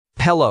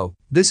Hello,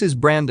 this is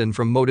Brandon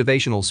from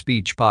Motivational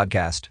Speech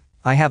Podcast.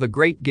 I have a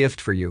great gift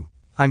for you.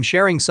 I'm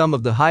sharing some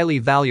of the highly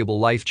valuable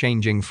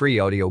life-changing free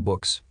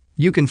audiobooks.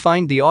 You can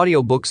find the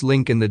audiobooks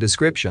link in the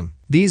description.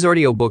 These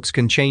audiobooks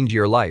can change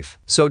your life,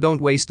 so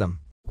don't waste them.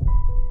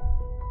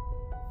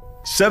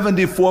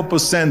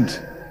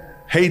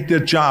 74% hate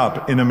their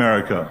job in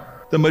America.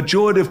 The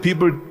majority of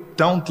people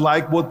don't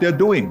like what they're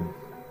doing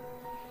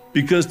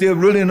because they're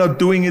really not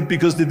doing it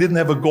because they didn't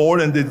have a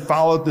goal and they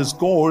followed this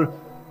goal.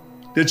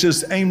 They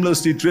just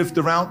aimlessly drift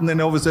around, and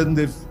then all of a sudden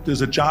there's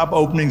a job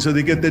opening, so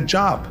they get that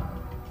job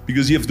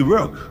because you have to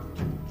work.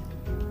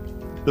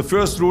 The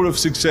first rule of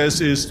success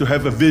is to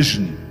have a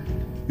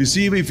vision. You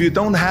see, if you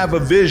don't have a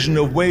vision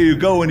of where you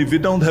go, and if you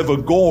don't have a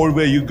goal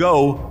where you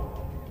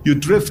go, you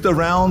drift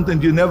around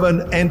and you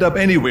never end up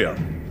anywhere.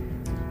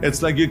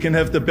 It's like you can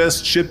have the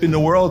best ship in the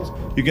world,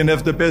 you can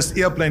have the best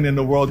airplane in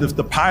the world. If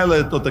the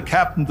pilot or the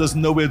captain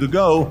doesn't know where to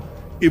go,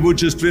 it would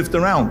just drift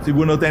around. It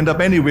would not end up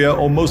anywhere,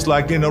 or most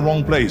likely in the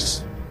wrong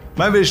place.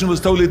 My vision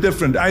was totally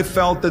different. I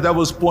felt that I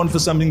was born for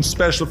something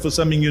special, for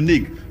something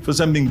unique, for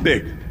something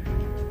big.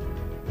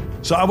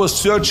 So I was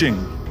searching.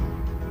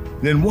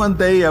 Then one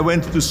day I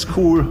went to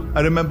school.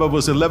 I remember I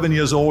was 11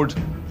 years old,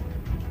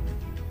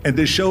 and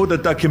they showed a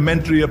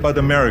documentary about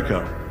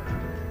America.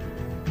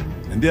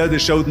 And there they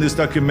showed in this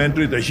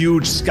documentary the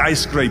huge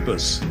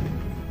skyscrapers,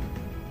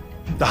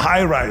 the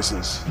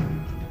high-rises,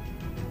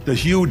 the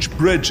huge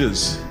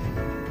bridges,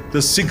 the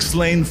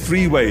 6-lane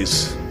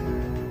freeways,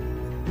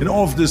 and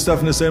all of this stuff.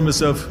 And I said to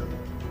myself,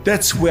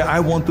 that's where I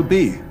want to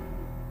be.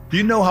 Do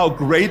you know how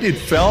great it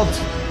felt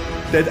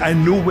that I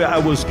knew where I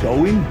was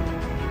going?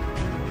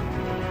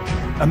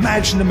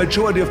 Imagine the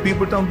majority of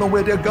people don't know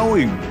where they're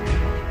going.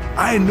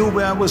 I knew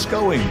where I was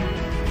going.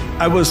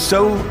 I was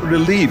so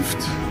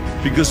relieved,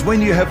 because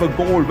when you have a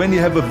goal, when you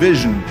have a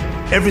vision,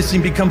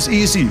 everything becomes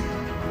easy.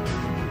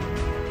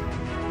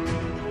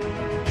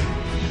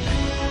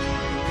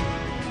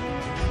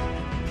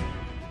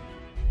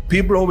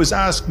 People always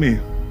ask me,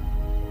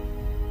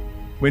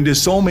 when they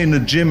saw me in the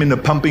gym in the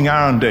pumping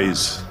iron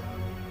days,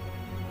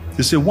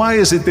 they say, why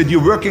is it that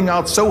you're working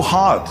out so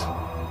hard?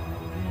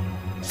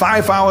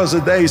 5 hours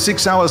a day,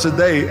 6 hours a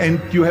day, and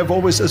you have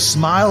always a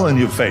smile on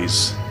your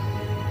face.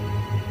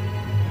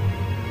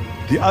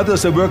 The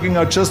others are working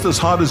out just as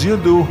hard as you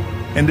do,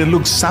 and they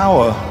look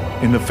sour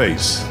in the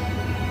face.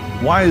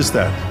 Why is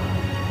that?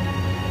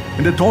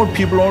 And I told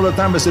people all the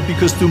time, I said,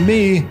 because to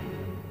me,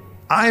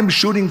 I'm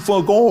shooting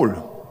for a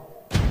goal.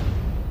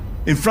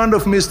 In front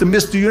of me is the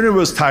Mr.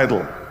 Universe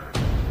title.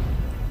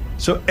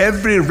 So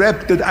every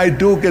rep that I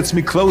do gets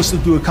me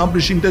closer to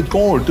accomplishing that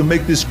goal, to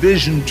make this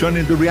vision turn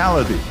into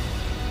reality.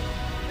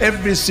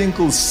 Every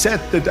single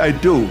set that I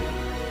do,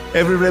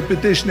 every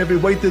repetition, every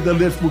weight that I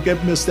lift will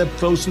get me a step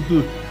closer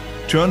to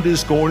turn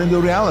this goal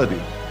into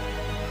reality.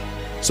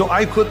 So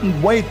I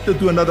couldn't wait to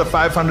do another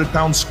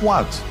 500-pound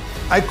squat.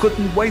 I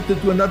couldn't wait to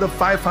do another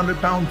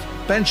 500-pound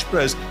bench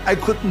press. I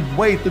couldn't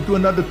wait to do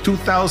another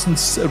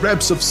 2,000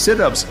 reps of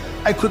sit-ups.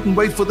 I couldn't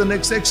wait for the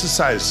next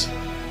exercise,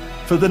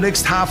 for the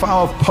next half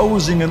hour of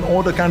posing and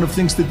all the kind of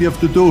things that you have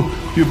to do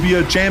to be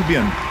a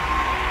champion.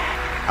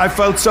 I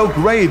felt so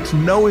great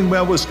knowing where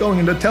I was going,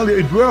 and I tell you,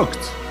 it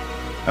worked.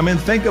 I mean,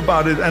 think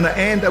about it. And at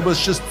the end, I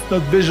was just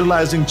not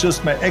visualizing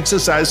just my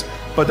exercise,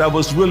 but I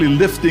was really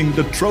lifting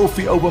the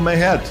trophy over my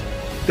head.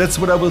 That's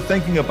what I was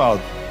thinking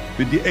about.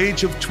 At the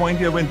age of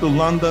 20, I went to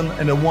London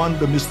and I won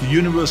the Mr.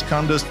 Universe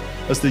contest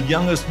as the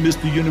youngest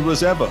Mr.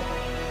 Universe ever.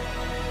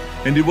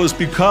 And it was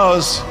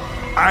because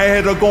I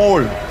had a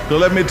goal. So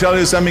let me tell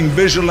you something,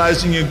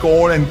 visualizing a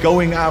goal and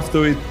going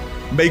after it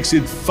makes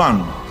it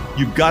fun.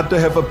 You got to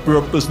have a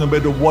purpose no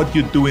matter what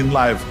you do in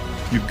life.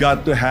 You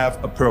got to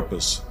have a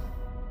purpose.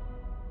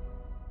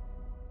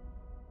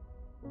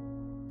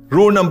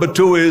 Rule number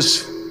 2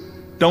 is,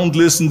 don't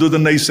listen to the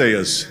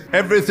naysayers.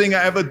 Everything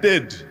I ever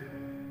did,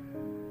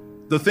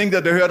 the thing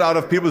that I heard out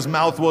of people's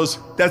mouth was,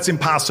 that's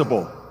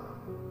impossible.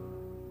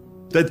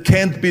 That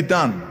can't be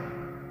done.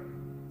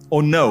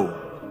 Or no.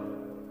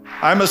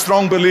 I'm a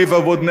strong believer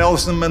of what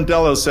Nelson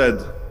Mandela said,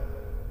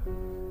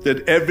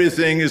 that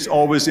everything is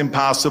always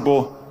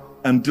impossible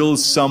until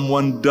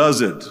someone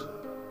does it.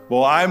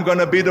 Well, I'm going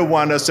to be the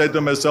one, I said to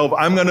myself,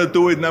 I'm going to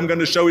do it and I'm going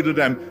to show it to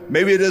them.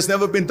 Maybe it has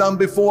never been done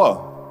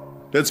before.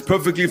 That's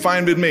perfectly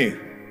fine with me.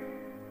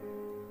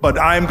 But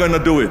I'm going to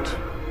do it.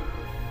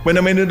 When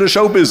I'm in the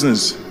show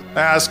business,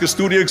 I ask a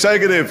studio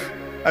executive,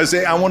 I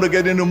say, I want to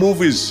get into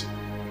movies.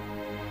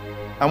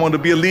 I want to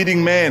be a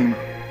leading man.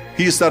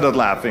 He started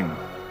laughing.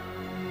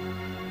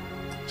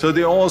 So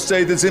they all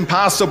say it's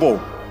impossible.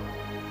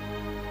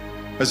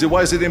 I say,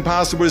 why is it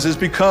impossible? He says,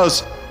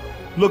 because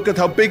look at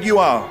how big you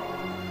are.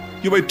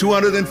 You weigh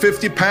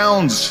 250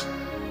 pounds.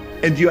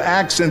 And your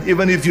accent,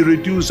 even if you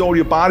reduce all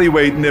your body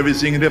weight and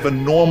everything and have a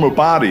normal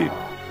body.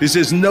 He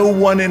says, no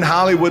one in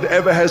Hollywood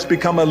ever has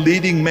become a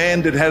leading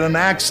man that had an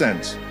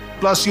accent.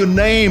 Plus your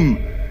name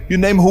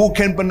who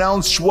can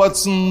pronounce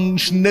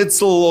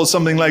Schwarzenschnitzel or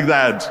something like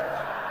that.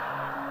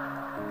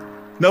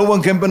 No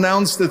one can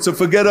pronounce that, so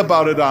forget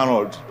about it,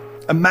 Arnold.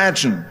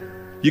 Imagine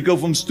You go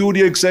from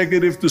studio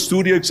executive to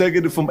studio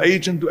executive, from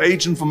agent to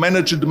agent, from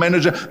manager to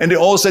manager, and they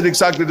all said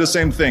exactly the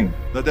same thing.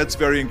 Now that's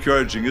very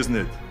encouraging, isn't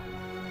it?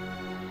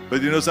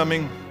 But you know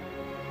something?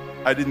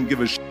 I didn't give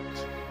a shit.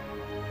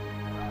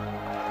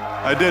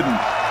 I didn't.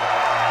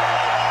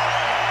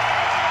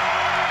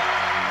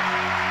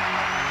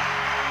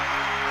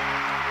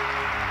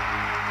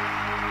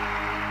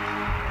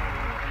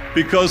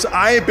 Because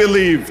I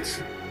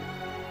believed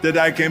that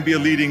I can be a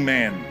leading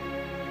man.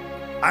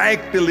 I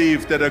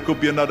believed that I could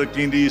be another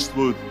Clint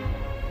Eastwood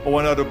or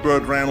another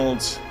Burt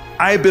Reynolds.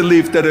 I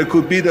believed that I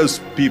could be those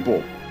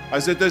people. I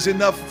said, there's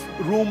enough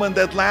room on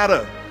that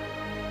ladder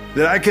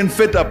that I can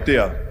fit up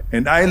there.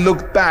 And I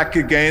looked back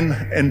again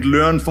and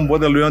learned from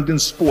what I learned in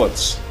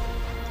sports.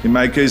 In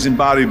my case, in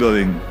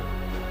bodybuilding.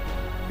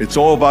 It's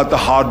all about the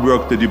hard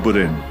work that you put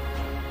in.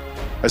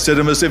 I said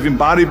to myself, in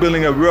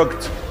bodybuilding, I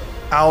worked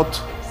out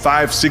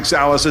 5-6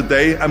 hours a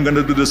day. I'm going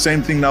to do the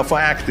same thing now for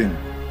acting.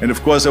 And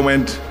of course, I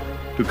went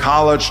to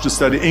college to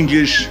study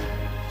English.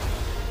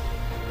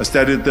 I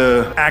studied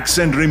the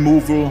accent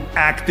removal,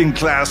 acting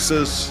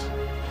classes,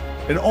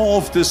 and all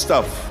of this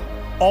stuff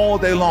all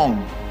day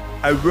long.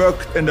 I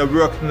worked and I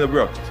worked and I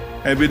worked.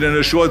 And within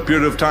a short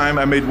period of time,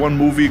 I made one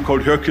movie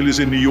called Hercules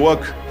in New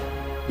York,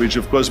 which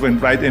of course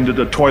went right into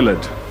the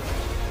toilet.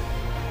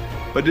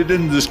 But it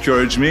didn't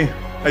discourage me.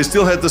 I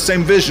still had the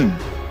same vision.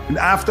 And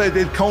after I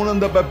did Conan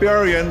the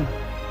Barbarian,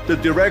 the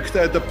director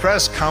at the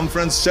press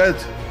conference said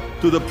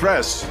to the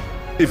press,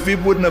 if we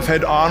wouldn't have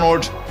had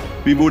Arnold,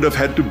 we would have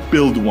had to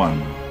build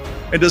one.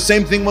 And the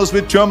same thing was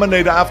with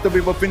Terminator. After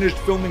we were finished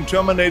filming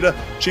Terminator,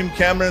 Jim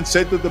Cameron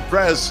said to the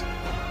press,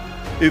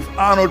 if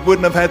Arnold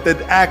wouldn't have had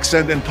that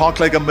accent and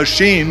talked like a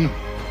machine,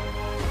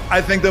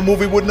 I think the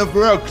movie wouldn't have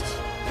worked.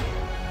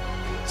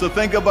 So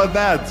think about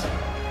that.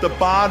 The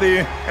body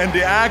and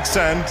the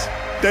accent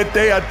that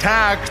they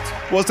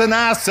attacked was an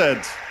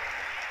asset.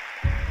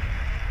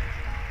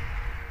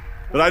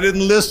 But I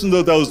didn't listen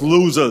to those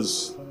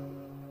losers.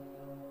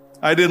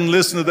 I didn't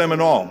listen to them at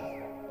all.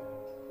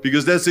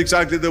 Because that's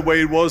exactly the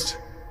way it was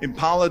in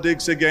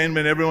politics again,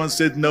 when everyone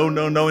said no,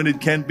 no, no, and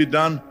it can't be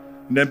done.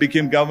 And then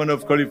became governor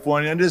of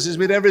California. And this is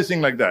with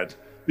everything like that.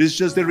 This is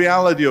just the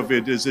reality of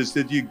it, is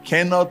that you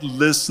cannot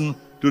listen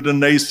to the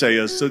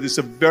naysayers. So this is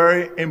a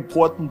very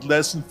important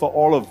lesson for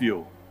all of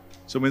you.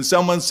 So when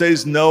someone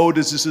says, no,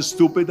 this is a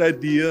stupid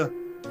idea,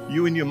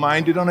 you in your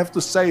mind, you don't have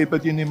to say it,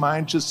 but in your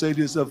mind just say to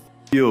yourself,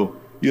 you're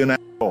an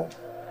asshole.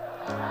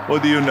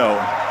 What do you know?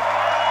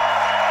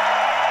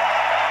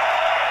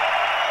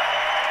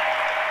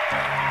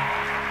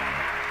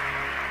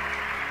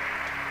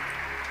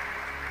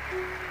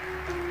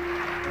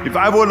 If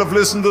I would have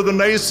listened to the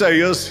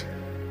naysayers,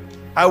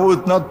 I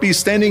would not be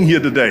standing here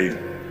today,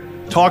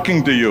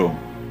 talking to you.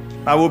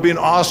 I would be in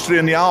Austria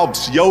in the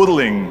Alps,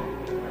 yodeling.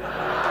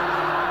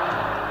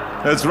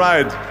 That's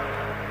right.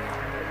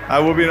 I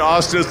will be in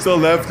Austria, still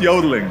left,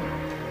 yodeling.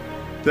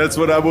 That's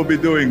what I will be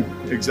doing,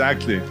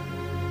 exactly.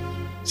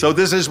 So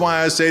this is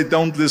why I say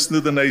don't listen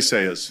to the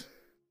naysayers.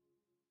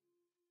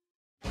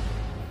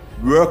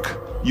 Work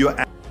your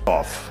ass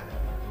off.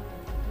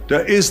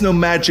 There is no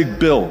magic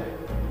bill.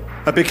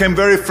 I became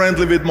very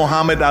friendly with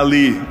Muhammad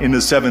Ali in the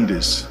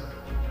 70s.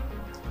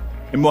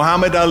 And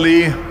Muhammad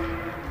Ali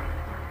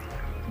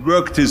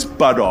worked his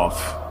butt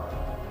off.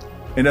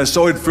 And I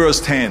saw it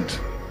firsthand.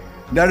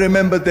 And I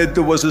remember that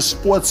there was a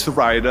sports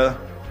writer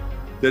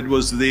that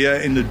was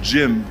there in the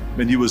gym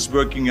when he was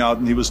working out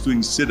and he was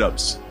doing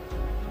sit-ups.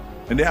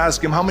 And they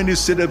asked him, how many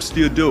sit-ups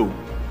do you do?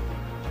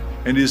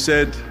 And he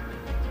said,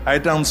 I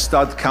don't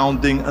start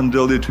counting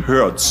until it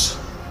hurts.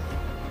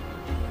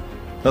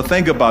 Now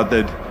think about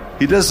that.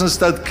 He doesn't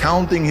start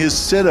counting his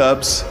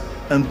sit-ups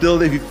until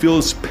he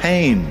feels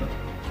pain.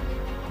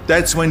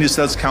 That's when he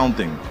starts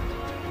counting.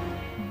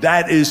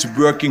 That is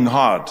working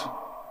hard.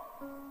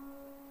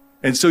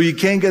 And so you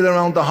can't get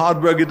around the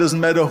hard work. It doesn't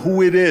matter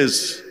who it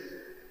is.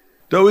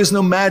 There is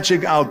no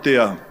magic out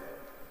there.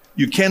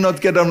 You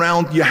cannot get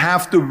around. You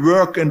have to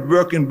work and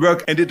work and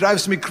work. And it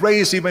drives me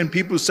crazy when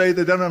people say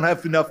that they don't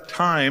have enough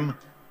time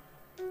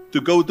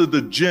to go to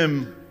the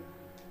gym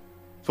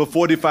for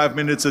 45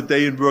 minutes a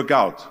day and work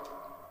out.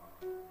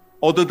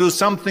 Or to do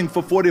something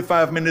for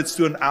 45 minutes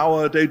to an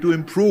hour a day to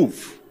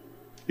improve.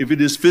 If it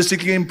is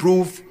physically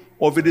improve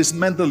or if it is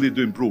mentally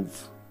to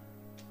improve.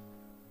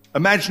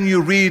 Imagine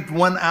you read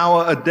 1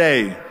 hour a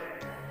day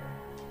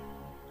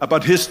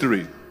about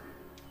history.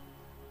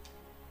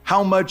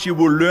 How much you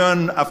will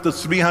learn after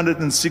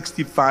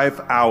 365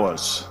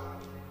 hours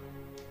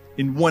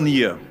in 1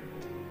 year.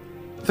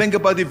 Think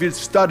about if you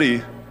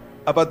study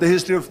about the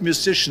history of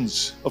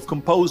musicians, of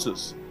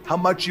composers, how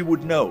much you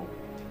would know.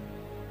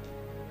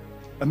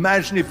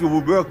 Imagine if you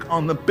would work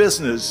on a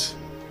business,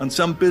 on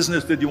some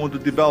business that you want to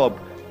develop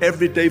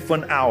every day for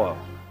an hour.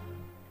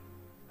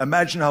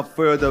 Imagine how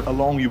further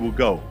along you will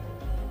go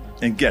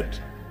and get.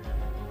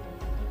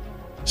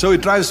 So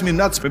it drives me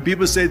nuts when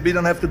people say we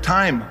don't have the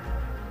time.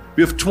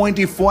 We have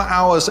 24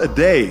 hours a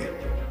day.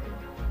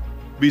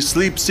 We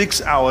sleep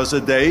 6 hours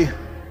a day,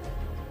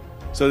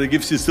 so that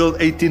gives you still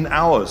 18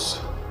 hours.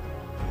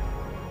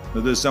 Now,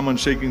 there's someone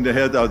shaking their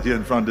head out here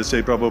in front. They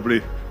say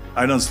probably,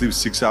 I don't sleep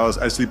 6 hours,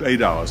 I sleep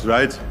 8 hours,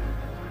 right?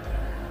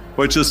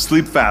 But just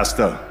sleep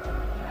faster.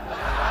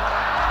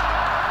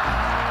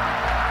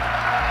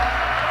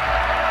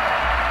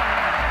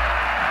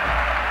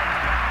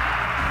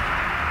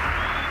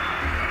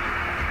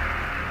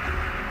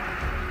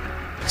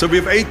 So we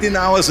have 18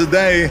 hours a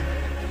day.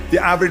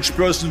 The average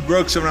person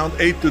works around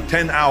 8 to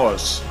 10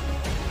 hours.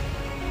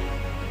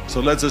 So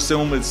let's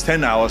assume it's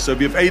 10 hours, so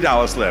we have 8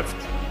 hours left.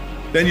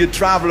 Then you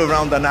travel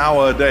around an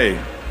hour a day,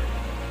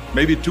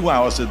 maybe 2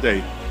 hours a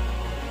day.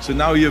 So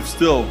now you have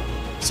still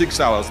 6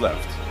 hours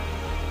left.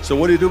 So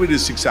what do you do with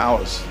these 6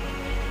 hours?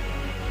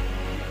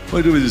 What do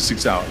you do with these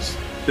 6 hours?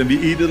 Then we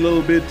eat a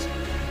little bit,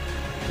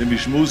 then we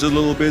schmooze a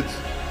little bit,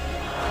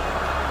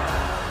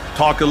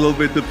 talk a little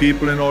bit to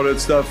people and all that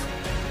stuff.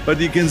 But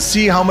you can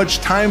see how much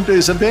time there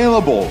is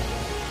available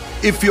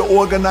if you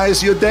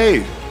organize your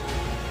day.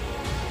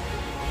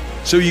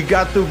 So you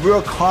got to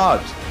work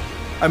hard.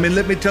 I mean,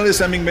 let me tell you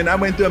something. When I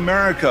went to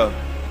America,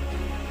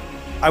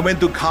 I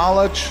went to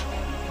college.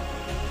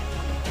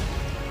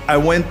 I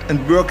went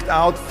and worked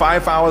out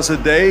 5 hours a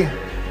day.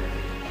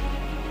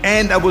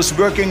 And I was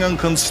working on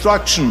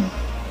construction.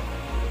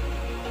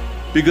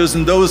 Because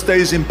in those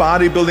days in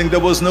bodybuilding, there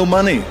was no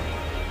money.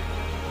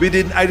 I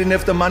didn't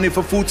have the money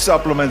for food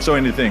supplements or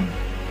anything.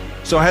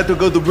 So I had to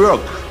go to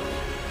work.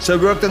 So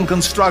I worked on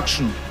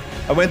construction.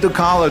 I went to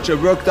college. I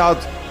worked out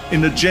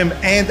in the gym,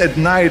 and at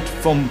night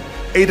from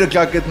 8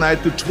 o'clock at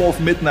night to 12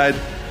 midnight,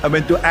 I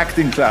went to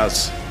acting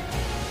class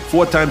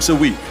 4 times a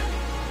week.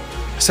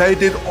 So I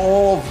did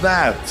all of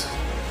that.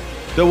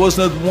 There was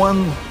not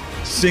one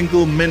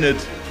single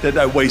minute that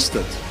I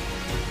wasted.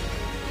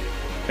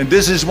 And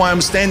this is why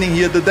I'm standing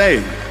here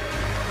today.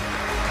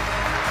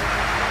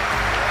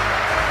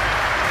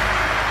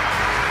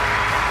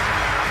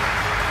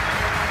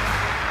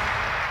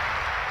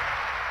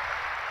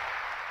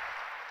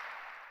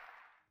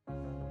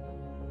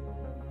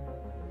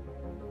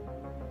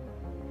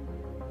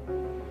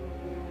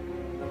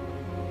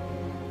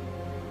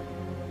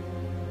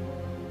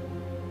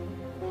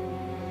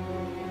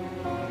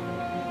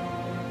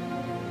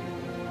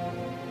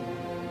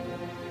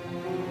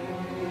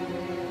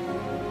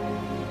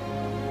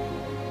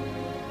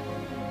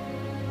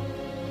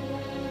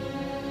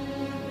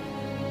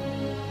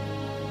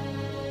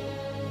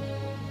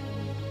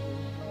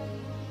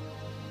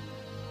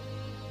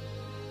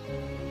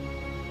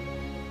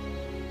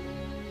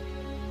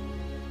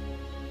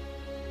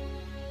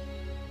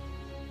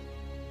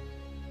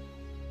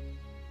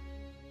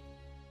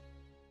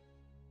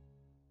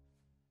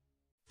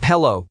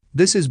 Hello,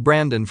 this is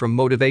Brandon from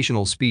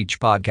Motivational Speech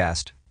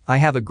Podcast. I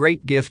have a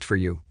great gift for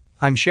you.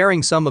 I'm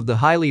sharing some of the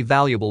highly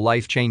valuable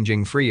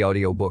life-changing free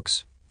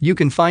audiobooks. You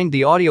can find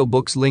the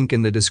audiobooks link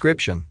in the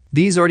description.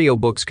 These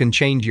audiobooks can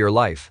change your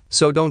life,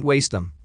 so don't waste them.